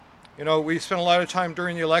You know, we spent a lot of time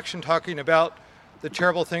during the election talking about the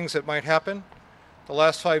terrible things that might happen. The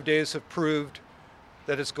last 5 days have proved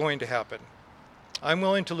that it's going to happen. I'm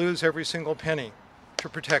willing to lose every single penny to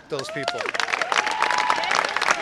protect those people.